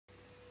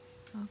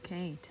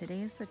Okay, today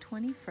is the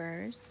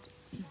 21st,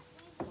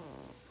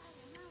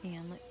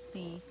 and let's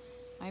see,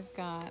 I've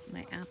got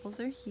my apples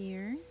are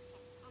here,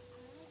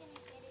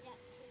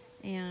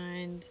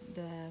 and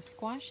the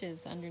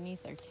squashes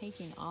underneath are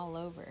taking all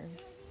over,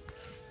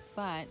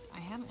 but I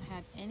haven't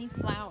had any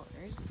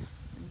flowers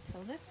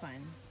until this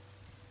one.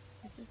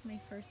 This is my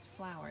first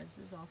flower.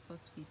 This is all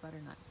supposed to be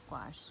butternut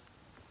squash.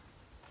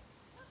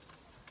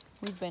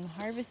 We've been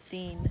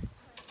harvesting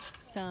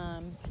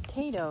some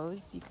potatoes.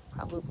 You can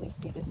probably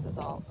see this is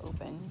all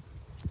open.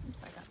 Oops,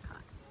 I got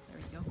caught. There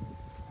we go.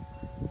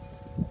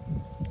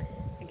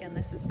 Again,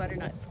 this is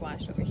butternut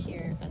squash over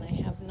here, and I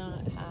have not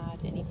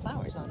had any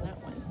flowers on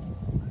that one.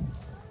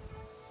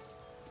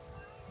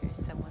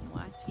 There's someone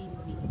watching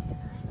me.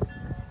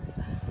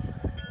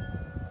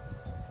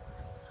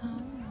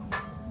 Oh.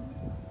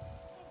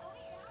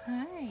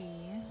 Hi.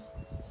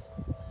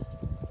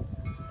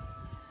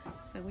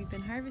 So we've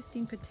been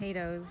harvesting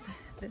potatoes.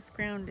 This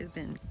ground has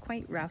been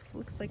quite rough.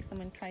 Looks like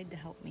someone tried to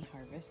help me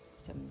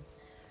harvest some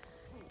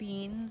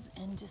beans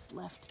and just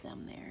left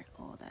them there.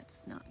 Oh,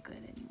 that's not good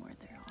anymore.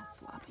 They're all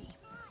floppy.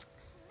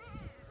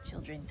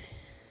 Children.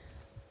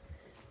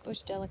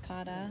 Bush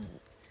delicata.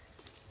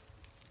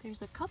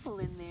 There's a couple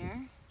in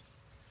there.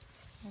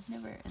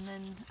 And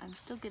then I'm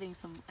still getting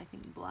some, I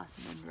think,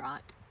 blossom and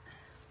rot.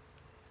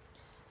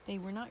 They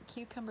were not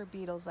cucumber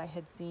beetles I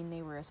had seen.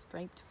 They were a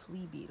striped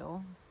flea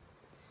beetle.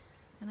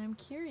 And I'm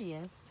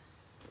curious.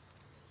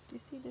 Do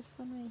you see this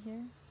one right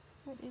here?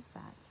 What is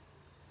that?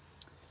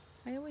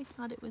 I always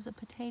thought it was a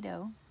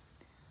potato,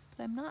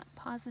 but I'm not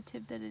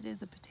positive that it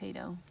is a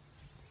potato.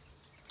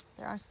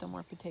 There are still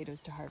more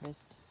potatoes to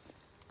harvest.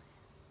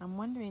 I'm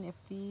wondering if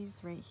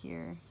these right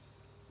here,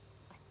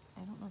 I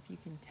don't know if you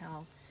can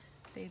tell,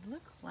 they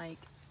look like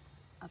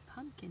a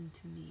pumpkin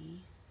to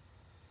me.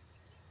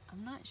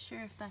 I'm not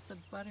sure if that's a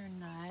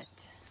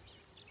butternut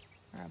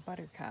or a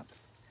buttercup.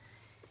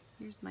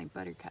 Here's my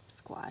buttercup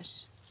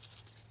squash.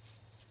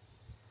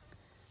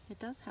 It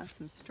does have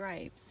some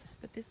stripes,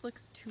 but this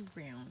looks too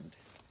round,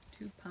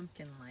 too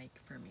pumpkin-like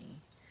for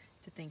me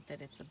to think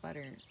that it's a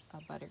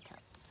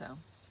buttercup. So,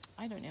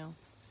 I don't know.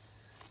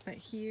 But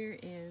here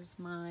is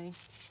my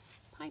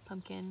pie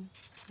pumpkin.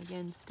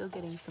 Again, still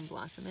getting some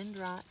blossom and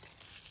rot.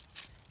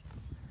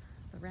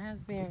 The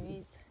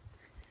raspberries.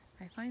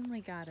 I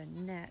finally got a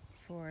net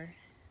for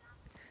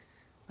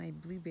my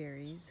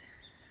blueberries.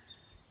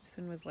 This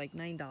one was like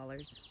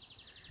 $9.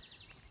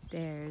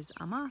 There's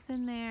a moth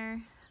in there.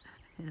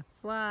 And a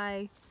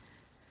fly,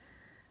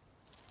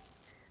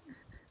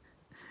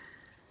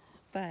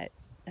 but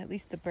at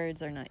least the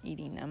birds are not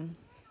eating them.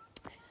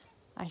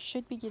 I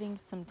should be getting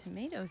some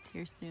tomatoes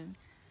here soon.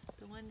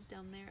 The ones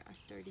down there are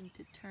starting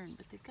to turn,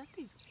 but they've got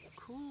these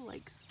cool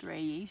like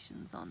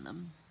striations on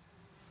them.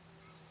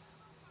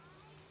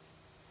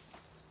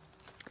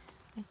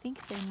 I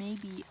think there may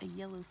be a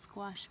yellow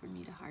squash for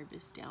me to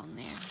harvest down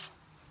there.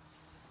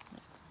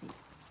 Let's see.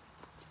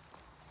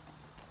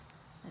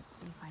 Let's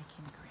see if I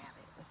can grab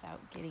it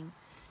without getting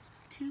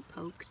too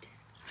poked.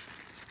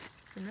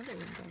 There's another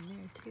one down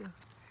there too.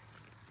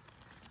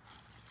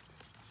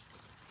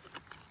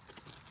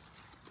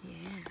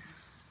 Yeah.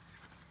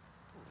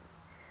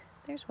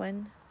 There's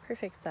one,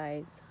 perfect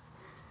size.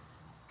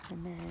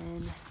 And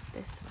then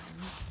this one.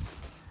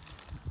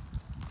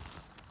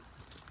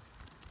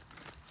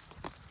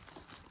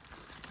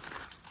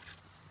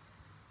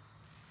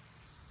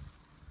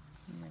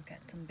 And I've got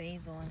some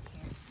basil in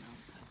here. It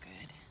smells so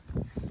good.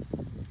 I'm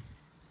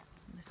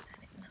gonna set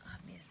it in the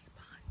obvious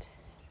spot.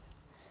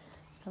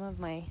 Some of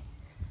my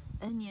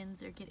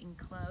onions are getting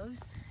close,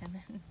 and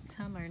then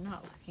some are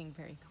not looking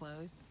very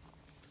close.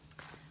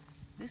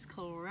 This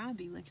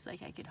kohlrabi looks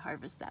like I could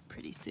harvest that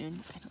pretty soon.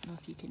 I don't know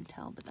if you can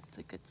tell, but that's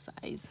a good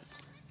size.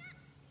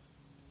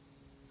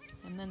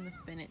 And then the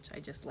spinach I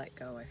just let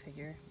go. I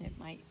figure it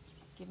might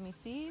give me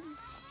seed.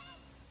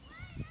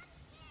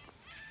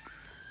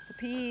 The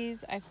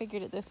peas, I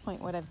figured at this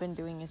point what I've been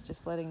doing is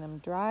just letting them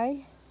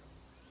dry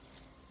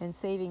and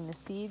saving the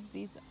seeds.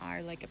 These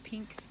are like a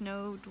pink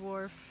snow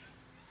dwarf.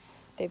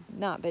 They've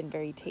not been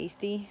very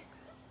tasty.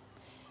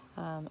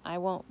 I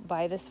won't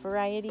buy this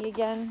variety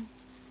again,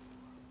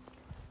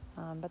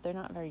 but they're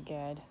not very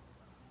good.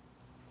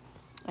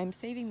 I'm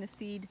saving the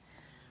seed,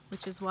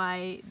 which is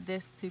why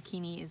this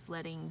zucchini is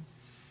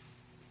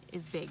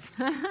big.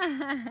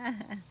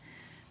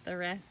 The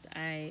rest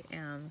I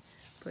am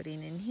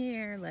putting in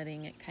here,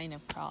 letting it kind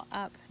of crawl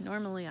up.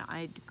 Normally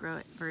I'd grow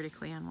it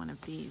vertically on one of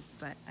these,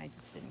 but I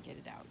just didn't get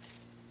it out.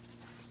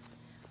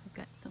 I've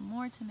got some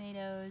more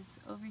tomatoes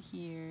over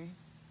here.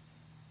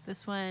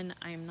 This one,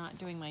 I'm not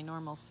doing my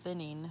normal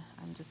thinning.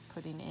 I'm just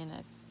putting in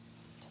a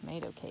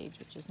tomato cage,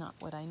 which is not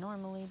what I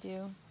normally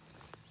do.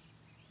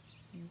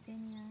 Some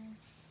zinnias.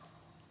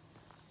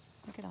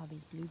 Look at all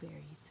these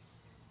blueberries.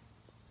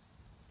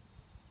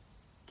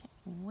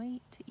 Can't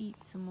wait to eat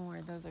some more.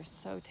 Those are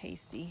so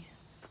tasty.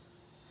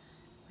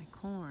 My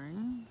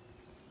corn.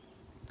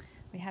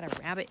 We had a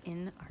rabbit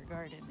in our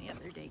garden the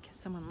other day because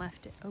someone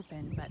left it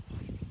open, but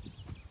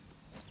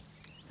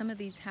some of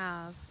these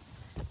have,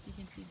 you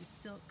can see the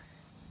silk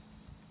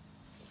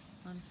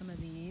on some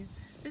of these.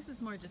 This is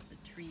more just a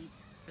treat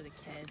for the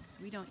kids.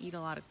 We don't eat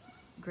a lot of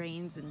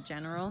grains in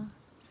general,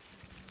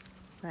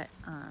 but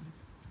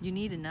you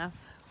need enough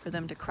for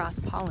them to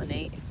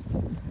cross-pollinate.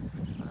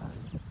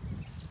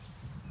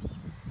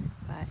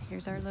 But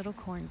here's our little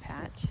corn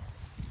patch.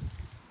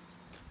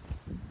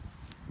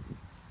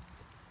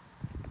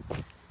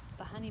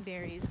 The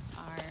honeyberries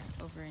are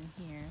over in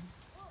here.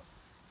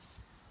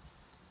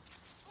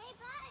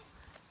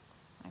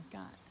 I've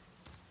got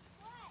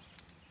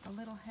a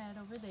little head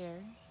over there.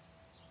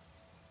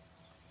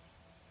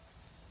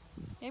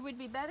 It would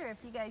be better if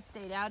you guys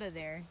stayed out of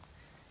there.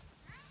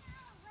 I know,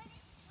 but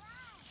it's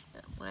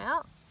fun.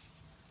 Well,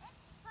 It's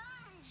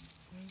fun.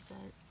 there's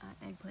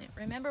an eggplant.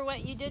 Remember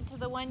what you did to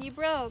the one you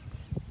broke.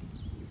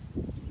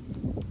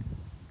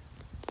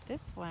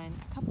 This one,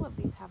 a couple of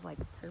these have like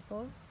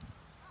purple.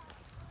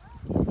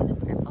 Do you see the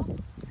purple?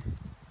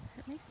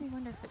 It makes me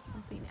wonder if it's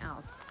something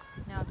else.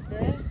 Now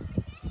this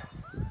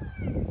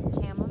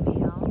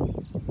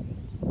chamomile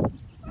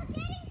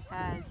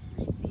has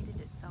reseeded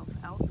itself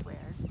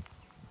elsewhere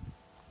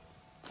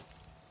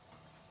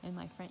in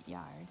my front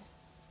yard.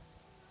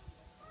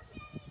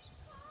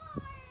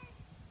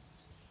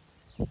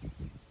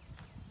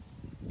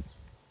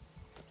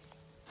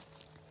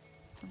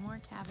 Some more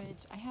cabbage.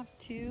 I have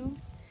 2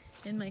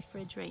 in my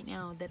fridge right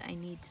now that I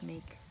need to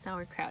make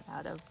sauerkraut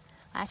out of.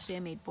 Actually, I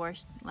made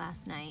borscht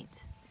last night,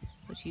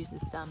 which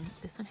uses some.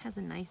 This one has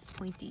a nice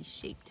pointy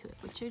shape to it.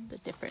 Which are the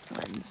different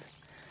ones?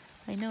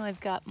 I know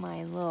I've got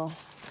my little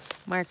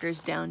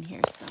markers down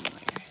here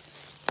somewhere.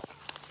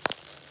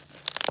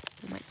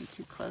 They might be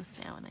too close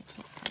now and I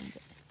can't find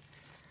it.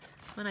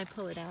 When I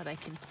pull it out, I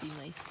can see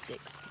my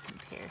sticks to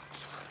compare.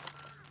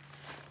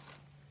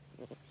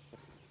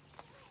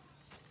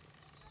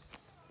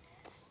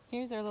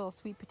 Here's our little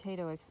sweet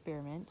potato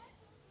experiment.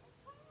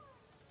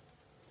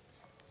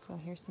 So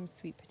here's some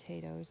sweet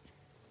potatoes.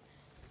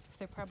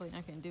 They're probably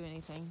not going to do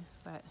anything,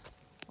 but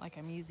like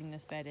I'm using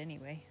this bed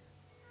anyway.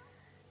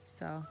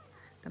 So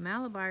the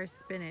Malabar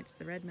spinach,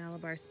 the red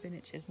Malabar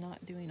spinach, is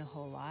not doing a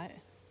whole lot.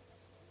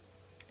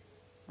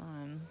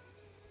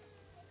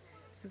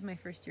 This is my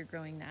first year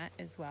growing that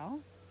as well.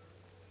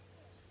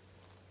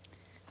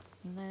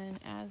 And then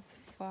as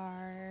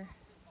for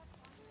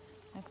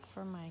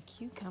my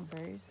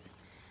cucumbers,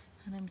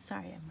 and I'm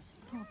sorry, I'm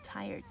a little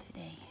tired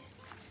today.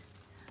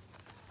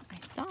 I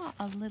saw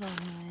a little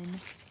one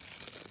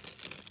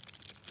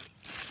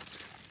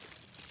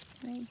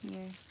right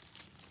here.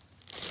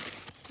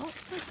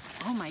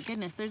 Oh my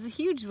goodness, there's a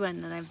huge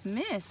one that I've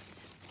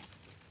missed.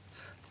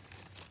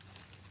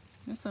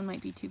 This one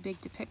might be too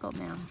big to pickle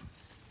now.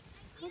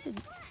 How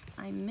did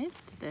I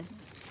missed this?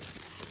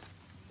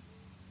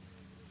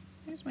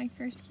 There's my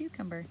first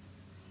cucumber.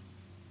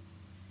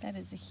 That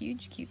is a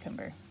huge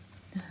cucumber.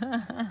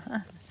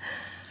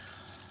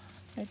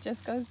 It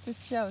just goes to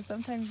show,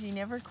 sometimes you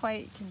never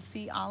quite can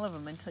see all of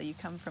them until you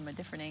come from a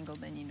different angle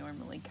than you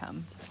normally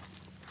come.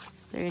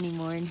 Is there any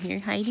more in here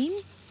hiding?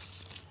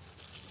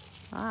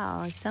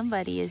 Oh,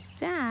 somebody is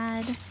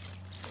sad.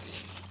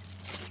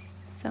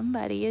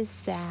 Somebody is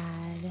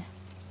sad.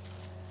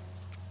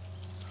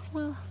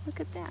 Well, look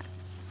at that.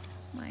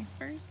 My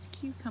first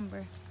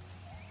cucumber.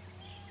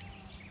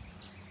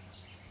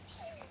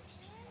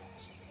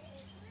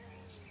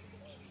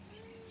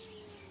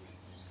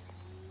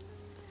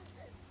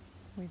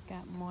 We've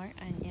got more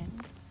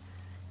onions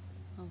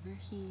over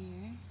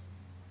here.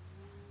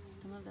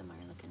 Some of them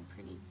are looking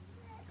pretty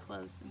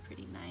close and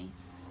pretty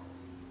nice.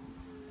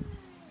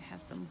 We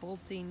have some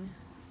bolting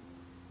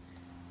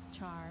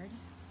chard.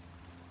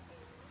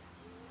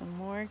 Some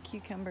more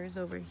cucumbers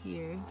over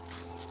here.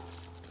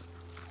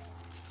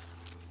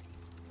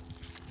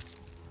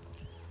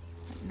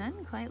 But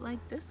none quite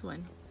like this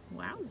one.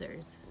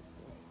 Wowzers.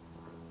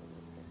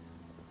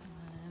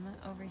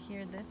 Over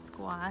here, this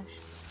squash.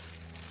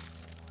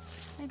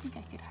 I think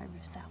I could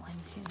harvest that one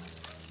too.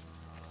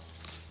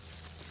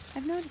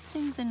 I've noticed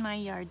things in my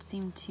yard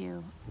seem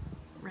to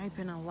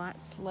ripen a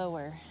lot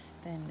slower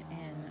than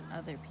in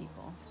other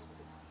people.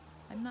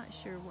 I'm not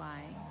sure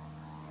why.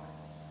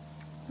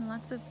 And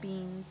lots of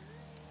beans.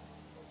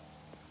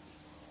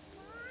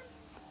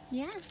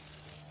 Yeah.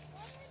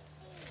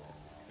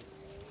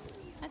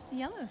 That's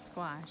yellow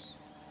squash.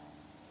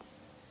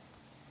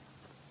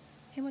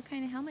 Hey, what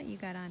kind of helmet you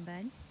got on,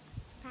 bud?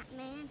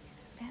 Batman.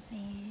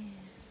 Batman.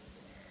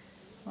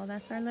 Well,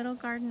 that's our little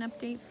garden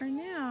update for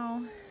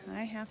now.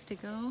 I have to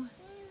go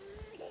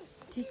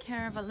take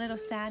care of a little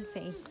sad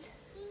face.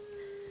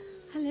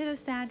 A little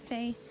sad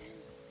face.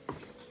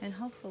 And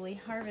hopefully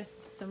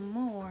harvest some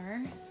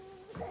more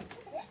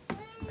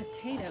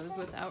potatoes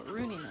without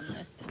ruining them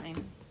this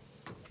time.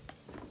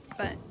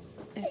 But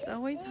it's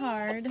always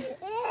hard to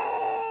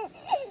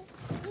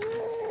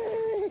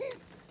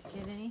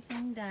get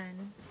anything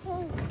done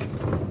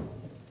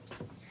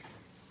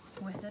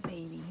with a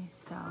baby,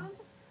 so.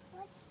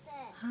 What's this?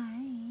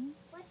 Hi.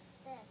 What's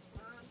this,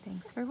 Mom?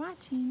 Thanks for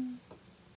watching.